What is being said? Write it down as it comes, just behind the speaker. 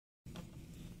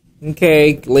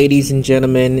Okay, ladies and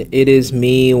gentlemen, it is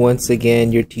me once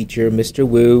again, your teacher, Mr.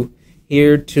 Wu,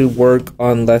 here to work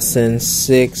on lesson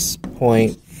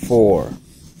 6.4.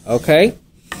 Okay,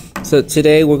 so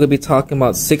today we're going to be talking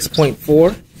about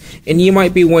 6.4, and you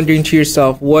might be wondering to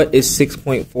yourself, what is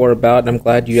 6.4 about? And I'm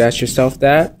glad you asked yourself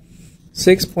that.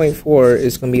 6.4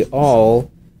 is going to be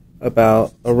all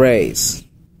about arrays.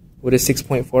 What is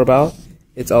 6.4 about?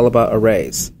 It's all about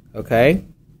arrays. Okay,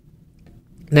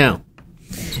 now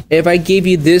if I gave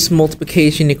you this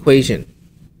multiplication equation,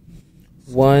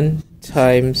 1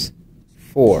 times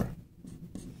 4,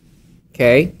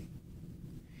 okay?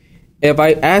 If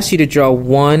I asked you to draw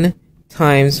 1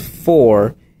 times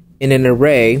 4 in an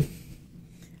array,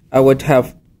 I would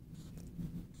have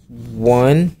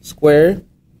 1 square,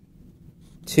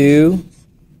 2,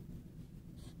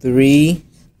 3,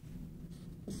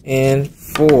 and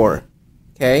 4,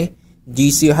 okay? Do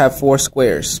you see I have 4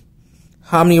 squares?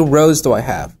 How many rows do I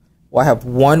have? Well, I have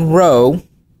 1 row.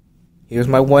 Here's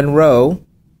my 1 row.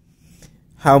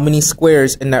 How many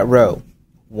squares in that row?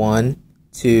 1,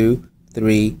 2,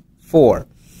 3, 4.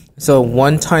 So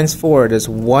 1 times 4 is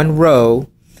 1 row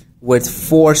with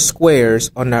 4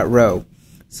 squares on that row.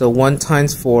 So 1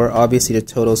 times 4, obviously the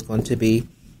total is going to be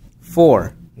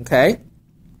 4. Okay?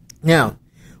 Now,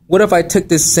 what if I took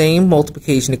this same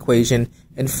multiplication equation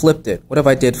and flipped it? What if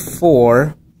I did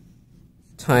 4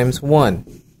 times 1?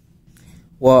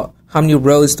 Well, how many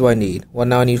rows do I need? Well,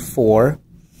 now I need 4.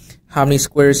 How many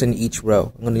squares in each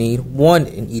row? I'm going to need 1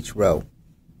 in each row.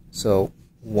 So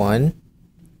 1,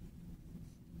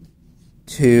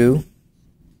 2,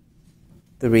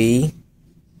 3,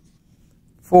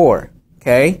 4.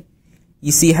 Okay?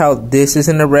 You see how this is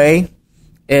an array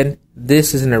and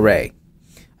this is an array.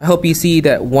 I hope you see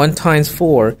that 1 times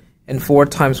 4 and 4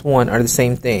 times 1 are the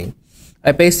same thing.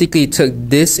 I basically took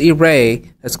this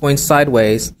array that's going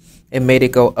sideways and made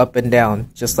it go up and down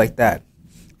just like that.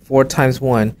 4 times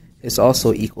 1 is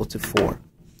also equal to 4.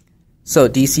 So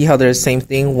do you see how they're the same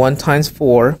thing? 1 times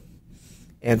 4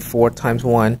 and 4 times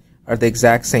 1 are the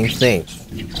exact same thing.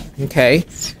 Okay,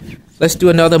 let's do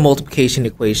another multiplication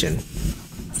equation.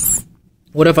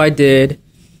 What if I did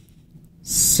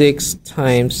 6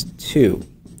 times 2?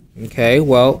 Okay,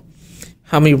 well,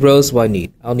 how many rows do I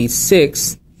need? I'll need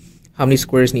 6. How many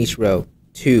squares in each row?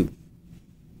 2.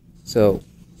 So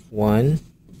 1,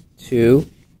 2.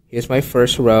 Here's my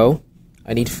first row.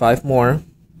 I need 5 more.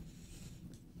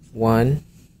 1,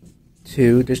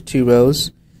 2. There's 2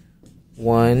 rows.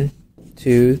 1,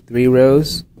 2, 3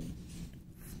 rows.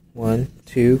 1,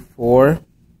 2, 4.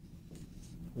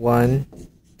 1,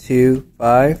 2,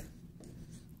 5.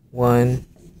 1,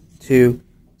 2,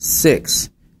 6.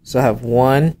 So I have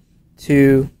 1,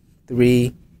 2,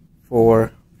 3,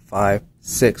 4, 5,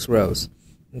 6 rows.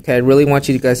 Okay, I really want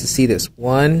you guys to see this.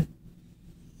 1,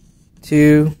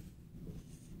 2,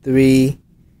 3,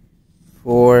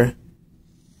 4,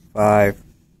 5,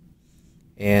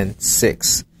 and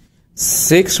 6.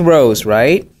 6 rows,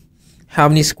 right? How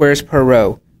many squares per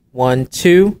row? 1,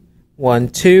 2, 1,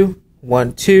 2,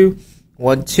 1, 2,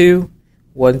 1, 2,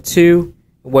 1, 2,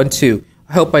 1, 2.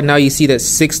 I hope by now you see that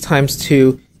 6 times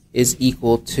 2 is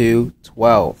equal to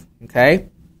 12. Okay?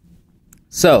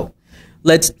 So,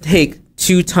 let's take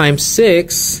 2 times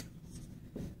 6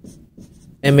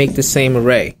 and make the same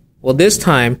array. Well, this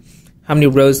time, how many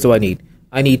rows do I need?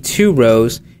 I need 2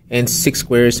 rows and 6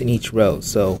 squares in each row.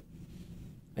 So,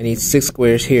 I need 6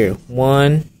 squares here.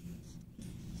 1,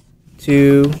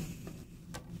 2,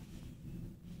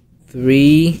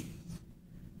 3,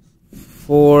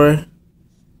 4,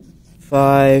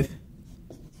 5,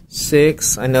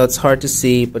 6. I know it's hard to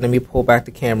see, but let me pull back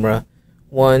the camera.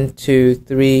 1, 2,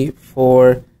 3,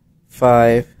 4,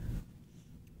 5.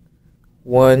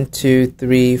 1, 2,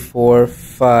 3, 4,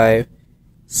 5,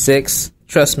 6.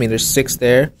 Trust me, there's 6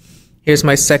 there. Here's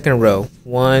my second row.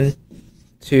 1,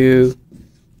 2,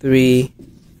 3,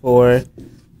 4,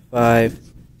 5,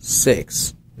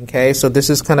 6. Okay, so this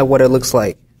is kind of what it looks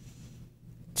like.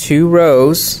 2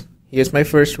 rows. Here's my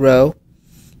first row.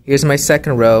 Here's my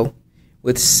second row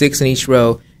with 6 in each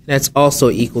row. And that's also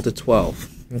equal to 12.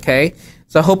 Okay,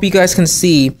 so I hope you guys can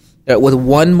see that with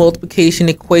one multiplication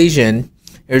equation,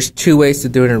 there's 2 ways to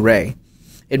do an array.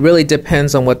 It really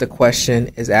depends on what the question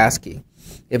is asking.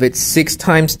 If it's 6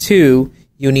 times 2,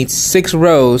 you need 6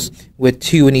 rows with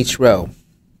 2 in each row.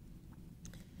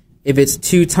 If it's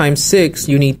 2 times 6,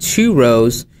 you need 2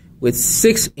 rows with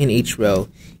 6 in each row.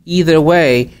 Either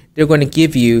way, they're going to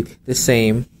give you the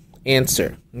same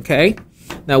answer. Okay?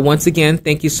 Now, once again,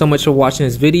 thank you so much for watching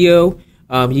this video.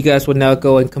 You guys will now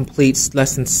go and complete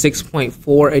lesson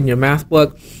 6.4 in your math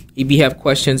book. If you have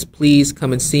questions, please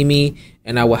come and see me,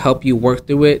 and I will help you work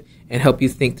through it and help you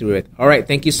think through it. All right,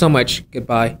 thank you so much.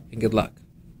 Goodbye and good luck.